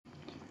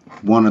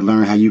Want to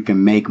learn how you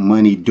can make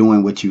money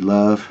doing what you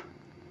love?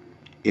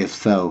 If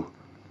so,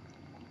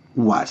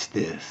 watch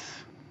this.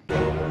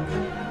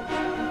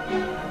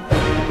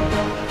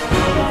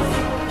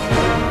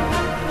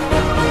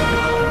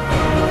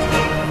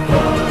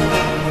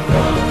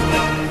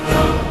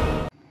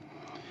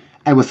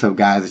 Hey, what's up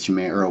guys, it's your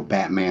man Earl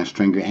Batman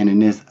Stringer, and in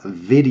this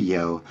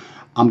video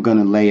I'm going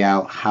to lay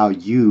out how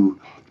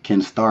you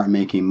can start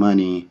making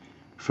money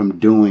from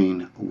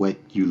doing what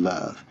you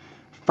love.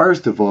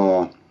 First of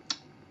all,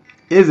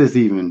 is this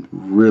even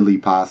really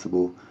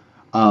possible?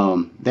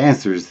 The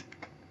answer is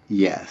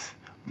yes,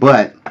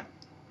 but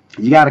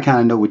you got to kind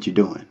of know what you're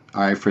doing,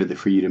 all right,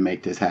 for you to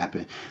make this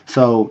happen.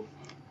 So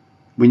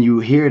when you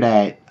hear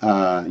that,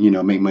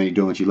 make money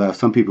doing what you love,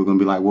 some people are going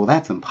to be like, well,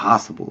 that's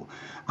impossible.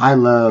 I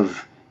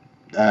love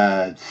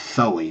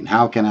sewing.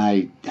 How can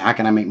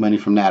I make money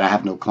from that? I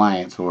have no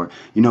clients. Or,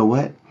 you know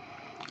what?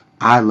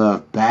 I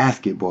love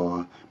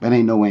basketball, but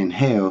ain't no way in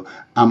hell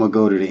I'm gonna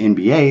go to the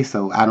NBA.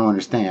 So I don't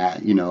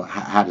understand.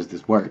 How does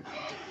this work?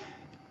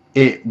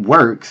 It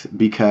works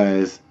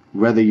because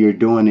whether you're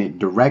doing it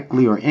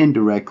directly or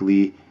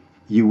indirectly,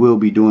 you will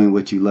be doing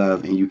what you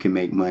love, and you can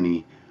make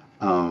money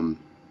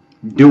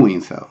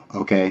doing so.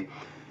 Okay,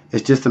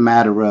 it's just a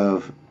matter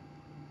of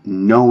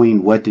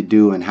knowing what to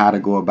do and how to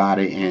go about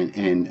it,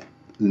 and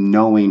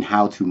knowing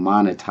how to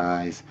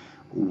monetize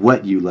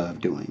what you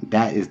love doing.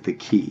 That is the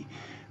key.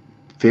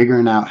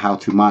 Figuring out how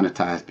to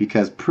monetize,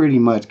 because pretty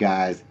much,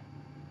 guys,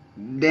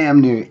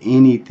 damn near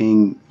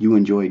anything you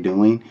enjoy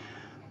doing,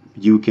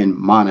 you can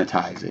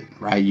monetize it,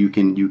 right? You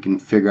can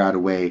figure out a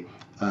way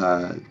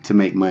to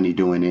make money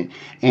doing it.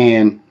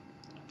 And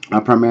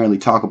I primarily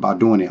talk about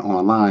doing it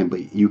online,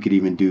 but you could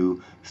even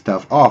do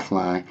stuff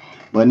offline.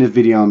 But in this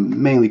video,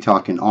 I'm mainly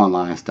talking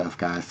online stuff,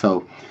 guys.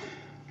 So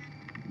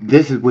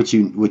this is what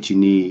you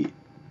need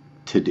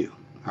to do.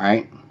 All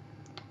right.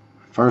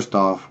 First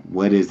off,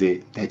 what is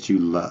it that you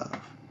love,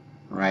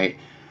 right?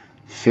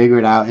 Figure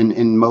it out.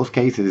 In most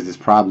cases, it's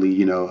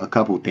probably a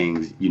couple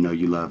things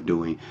you love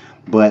doing.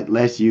 But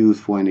let's use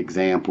for an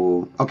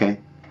example. Okay,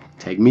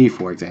 take me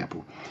for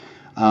example.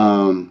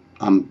 I'm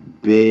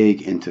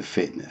big into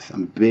fitness.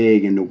 I'm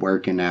big into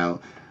working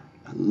out.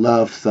 I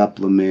love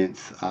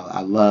supplements.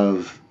 I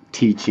love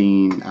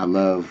teaching. I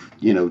love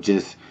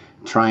just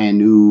trying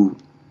new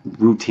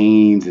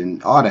routines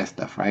and all that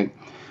stuff, right?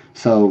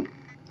 So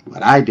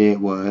what I did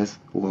was,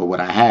 or what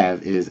I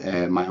have, is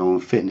my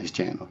own fitness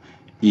channel,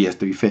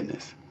 ES3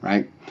 Fitness,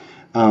 right?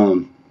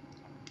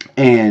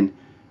 And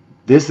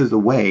this is a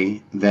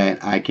way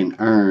that I can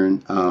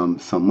earn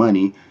some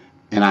money,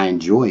 and I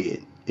enjoy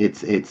it.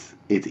 It's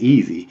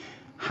easy.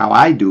 How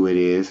I do it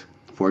is,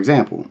 for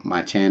example,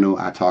 my channel,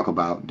 I talk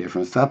about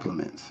different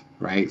supplements,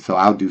 right? So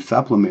I'll do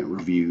supplement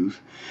reviews,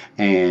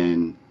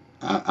 and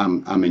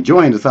I'm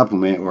enjoying the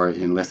supplement, or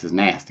unless it's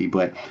nasty,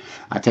 but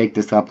I take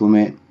the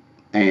supplement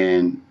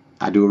and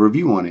I do a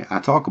review on it. I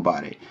talk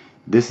about it.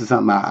 This is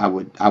something I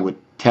would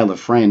tell a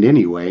friend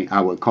anyway.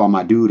 I would call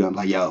my dude. I'm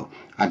like, yo,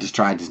 I just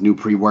tried this new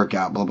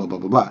pre-workout, blah blah blah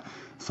blah blah.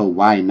 So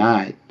why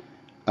not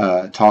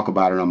talk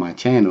about it on my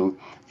channel?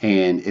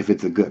 And if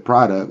it's a good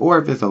product, or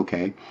if it's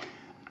okay,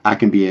 I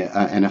can be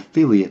an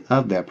affiliate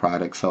of that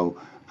product. So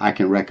I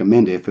can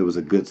recommend it if it was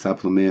a good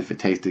supplement, if it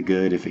tasted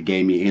good, if it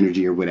gave me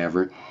energy or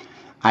whatever.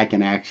 I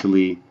can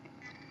actually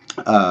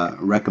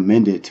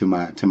recommend it to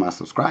my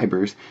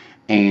subscribers,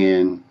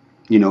 and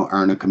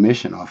earn a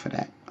commission off of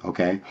that.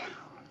 Okay.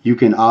 You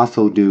can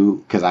also do,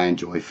 because I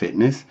enjoy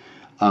fitness,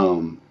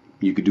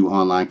 you could do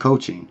online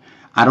coaching.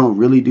 I don't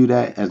really do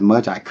that as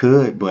much. I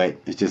could, but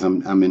it's just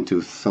I'm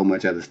into so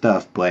much other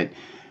stuff. But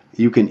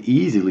you can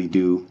easily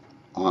do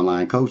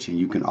online coaching.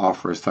 You can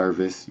offer a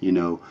service.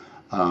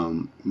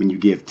 When you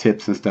give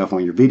tips and stuff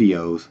on your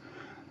videos,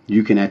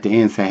 you can at the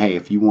end say, hey,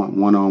 if you want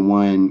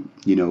one-on-one,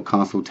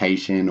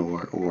 consultation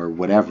or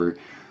whatever,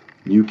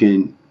 you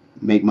can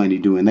make money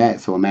doing that.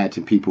 So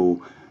imagine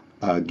people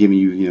giving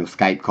you,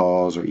 Skype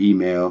calls or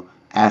email,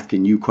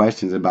 asking you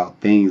questions about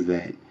things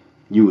that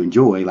you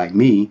enjoy. Like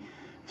me,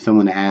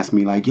 someone asked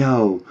me like,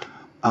 yo,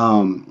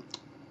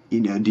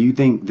 do you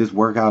think this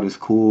workout is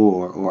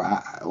cool, or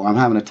I'm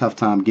having a tough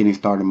time getting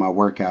started my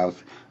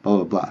workouts, blah,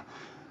 blah, blah.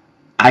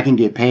 I can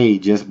get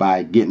paid just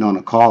by getting on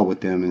a call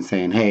with them and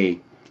saying, hey,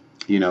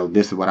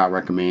 this is what I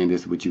recommend,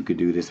 this is what you could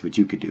do, this is what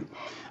you could do.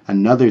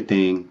 Another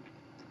thing,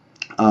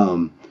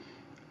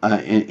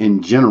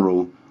 in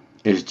general,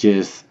 is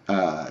just,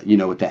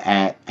 with the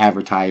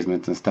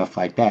advertisements and stuff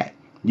like that,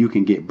 you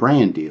can get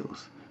brand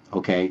deals,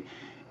 okay?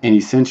 And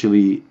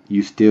essentially,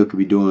 you still could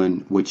be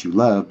doing what you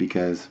love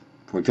because,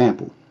 for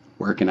example,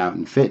 working out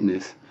in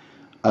fitness,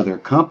 other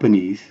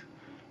companies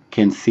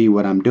can see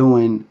what I'm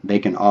doing. They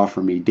can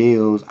offer me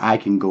deals. I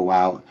can go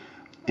out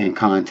and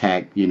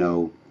contact,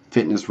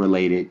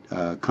 fitness-related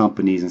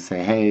companies and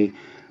say, hey,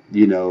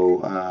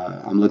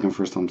 I'm looking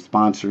for some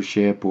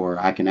sponsorship, or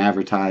I can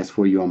advertise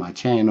for you on my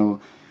channel,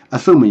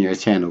 assuming your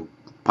channel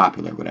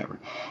popular, whatever.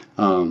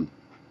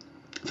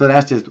 So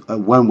that's just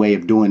one way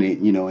of doing it,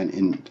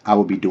 and I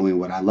will be doing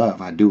what I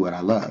love. I do what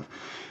I love.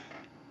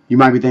 You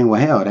might be thinking,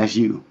 well, hell, that's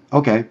you.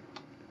 Okay.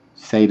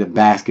 say the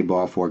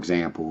basketball, for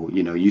example.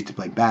 You know, you used to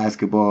play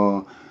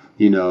basketball.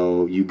 You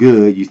know, you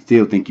good. You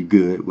still think you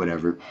good,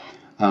 whatever.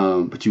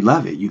 But you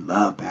love it. You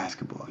love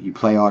basketball. You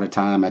play all the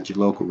time at your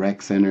local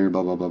rec center,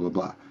 blah, blah, blah, blah,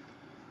 blah.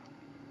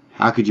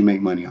 How could you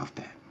make money off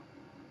that?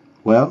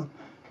 Well,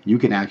 you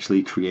can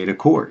actually create a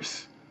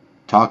course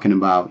talking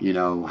about, you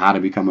know, how to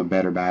become a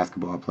better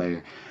basketball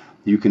player.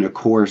 You can, of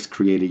course,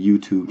 create a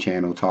YouTube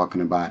channel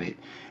talking about it.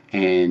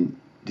 And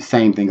the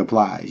same thing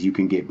applies. You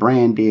can get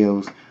brand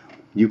deals.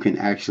 You can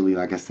actually,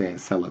 like I said,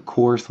 sell a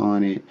course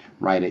on it,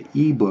 write an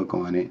ebook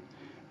on it,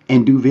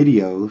 and do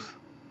videos.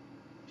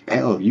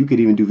 Hell, you could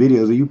even do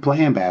videos of you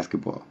playing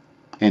basketball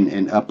and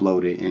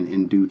upload it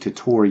and do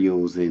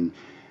tutorials and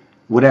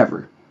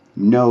whatever.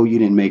 No, you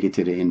didn't make it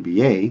to the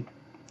NBA,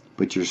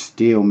 but you're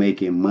still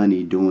making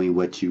money doing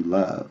what you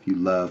love. You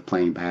love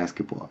playing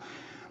basketball.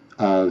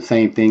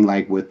 Same thing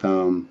like with,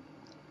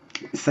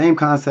 same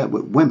concept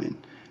with women.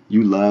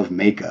 You love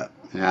makeup.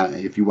 Now,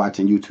 if you're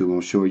watching YouTube,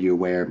 I'm sure you're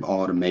aware of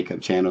all the makeup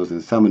channels,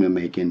 and some of them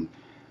making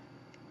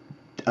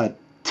a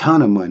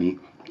ton of money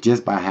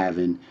just by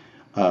having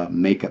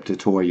makeup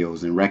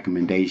tutorials and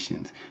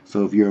recommendations.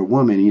 So if you're a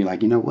woman and you're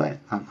like, you know what,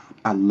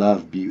 I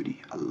love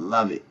beauty, I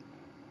love it,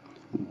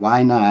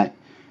 why not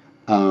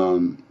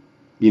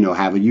you know,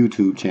 have a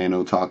YouTube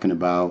channel talking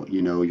about,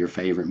 you know, your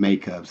favorite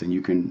makeups, and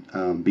you can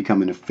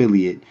become an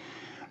affiliate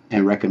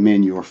and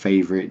recommend your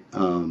favorite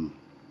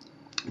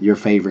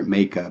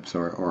makeups,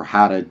 or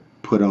how to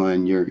put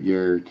on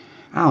your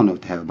I don't know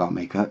what the hell about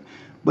makeup,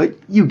 but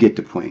you get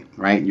the point,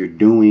 right? You're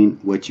doing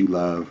what you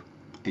love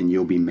and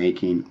you'll be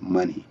making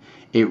money.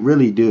 It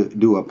really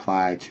do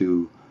apply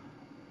to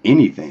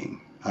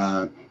anything.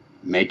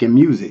 Making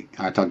music.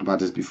 I talked about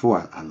this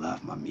before. I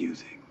love my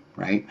music,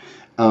 right?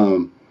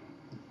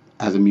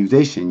 As a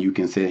musician, you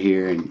can sit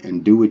here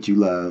and do what you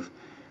love,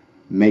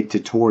 make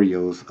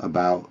tutorials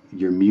about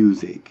your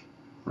music,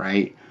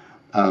 right?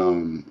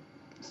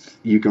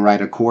 You can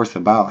write a course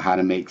about how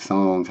to make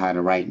songs, how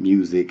to write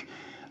music,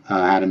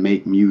 how to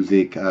make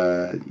music,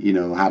 you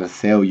know, how to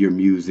sell your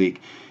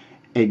music.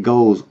 It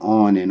goes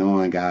on and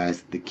on,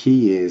 guys. The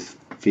key is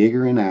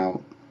figuring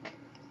out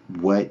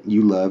what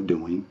you love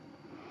doing,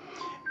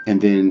 and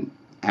then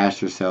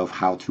ask yourself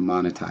how to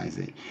monetize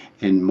it.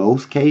 In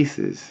most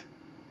cases,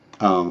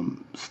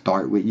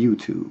 start with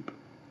YouTube.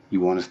 You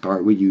want to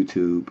start with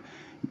YouTube,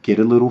 get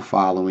a little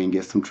following,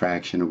 get some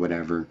traction or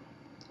whatever,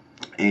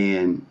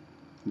 and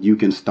you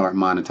can start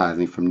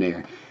monetizing from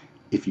there.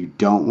 If you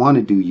don't want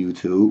to do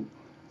YouTube,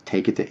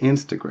 take it to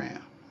Instagram,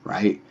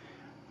 right?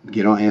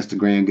 Get on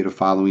Instagram, get a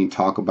following,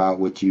 talk about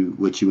what you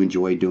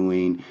enjoy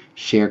doing,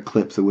 share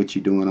clips of what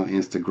you're doing on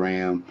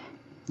Instagram,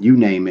 you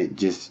name it.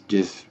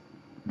 Just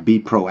be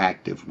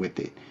proactive with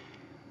it.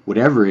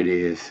 Whatever it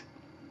is,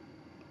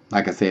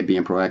 like I said,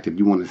 being proactive,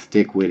 you want to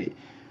stick with it.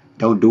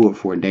 Don't do it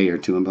for a day or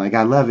two and be like,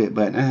 I love it,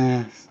 but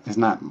it's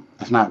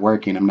not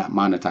working. I'm not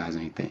monetizing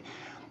anything.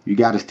 You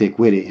got to stick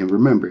with it. And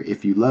remember,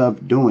 if you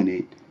love doing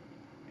it,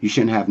 you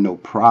shouldn't have no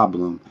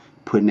problem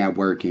putting that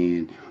work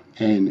in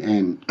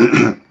and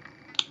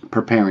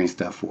preparing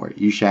stuff for it.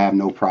 You should have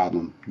no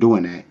problem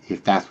doing that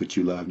if that's what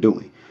you love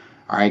doing.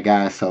 All right,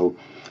 guys. So,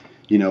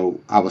 you know,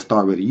 I will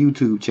start with a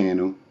YouTube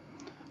channel.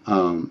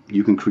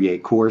 You can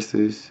create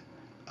courses,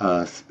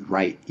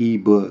 write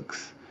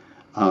ebooks.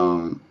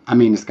 I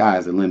mean, the sky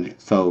is the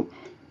limit. So,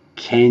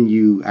 can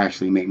you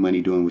actually make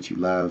money doing what you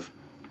love?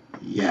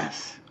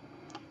 Yes.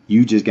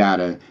 You just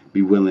gotta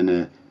be willing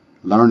to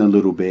learn a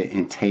little bit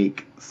and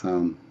take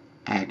some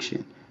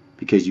action,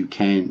 because you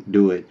can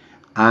do it.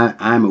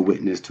 I'm a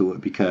witness to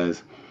it,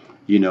 because,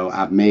 you know,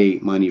 I've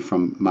made money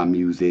from my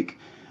music,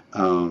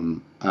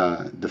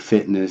 the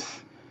fitness,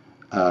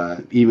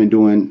 even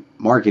doing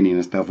marketing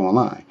and stuff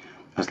online.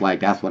 It's like,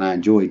 that's what I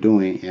enjoy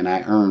doing and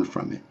I earn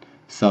from it.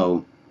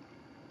 So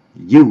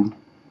you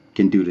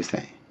can do the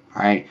same.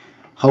 All right.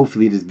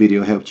 Hopefully this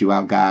video helped you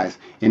out, guys.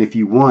 And if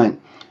you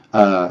want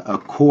a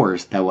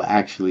course that will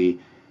actually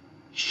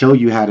show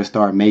you how to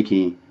start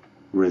making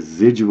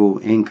residual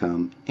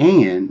income,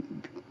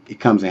 and it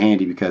comes in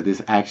handy because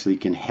this actually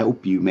can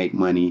help you make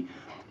money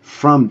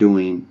from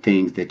doing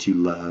things that you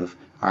love.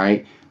 All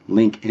right,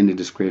 link in the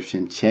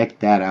description. Check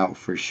that out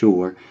for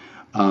sure.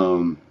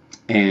 And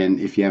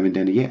if you haven't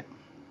done it yet,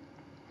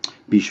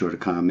 be sure to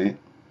comment,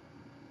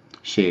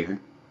 share,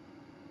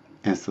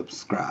 and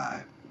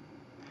subscribe.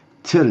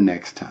 Till the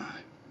next time,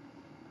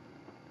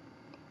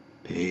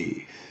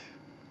 peace.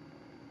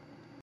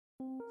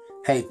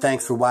 Hey,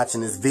 thanks for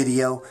watching this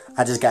video.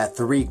 I just got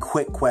 3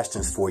 quick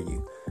questions for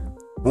you.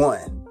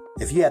 1,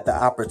 if you had the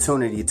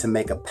opportunity to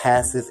make a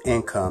passive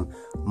income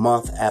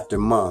month after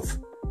month,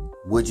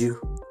 would you?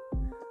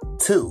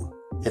 2,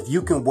 if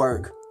you can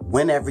work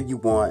whenever you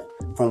want,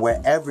 from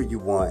wherever you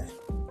want,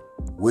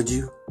 would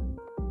you?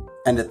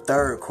 And the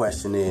 3rd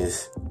question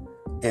is,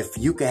 if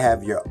you could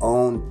have your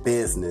own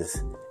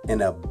business in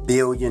 $1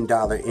 billion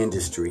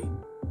industry,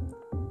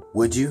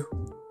 would you?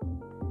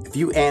 If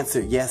you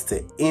answered yes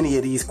to any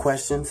of these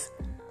questions,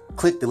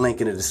 click the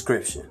link in the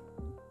description,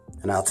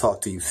 and I'll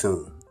talk to you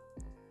soon.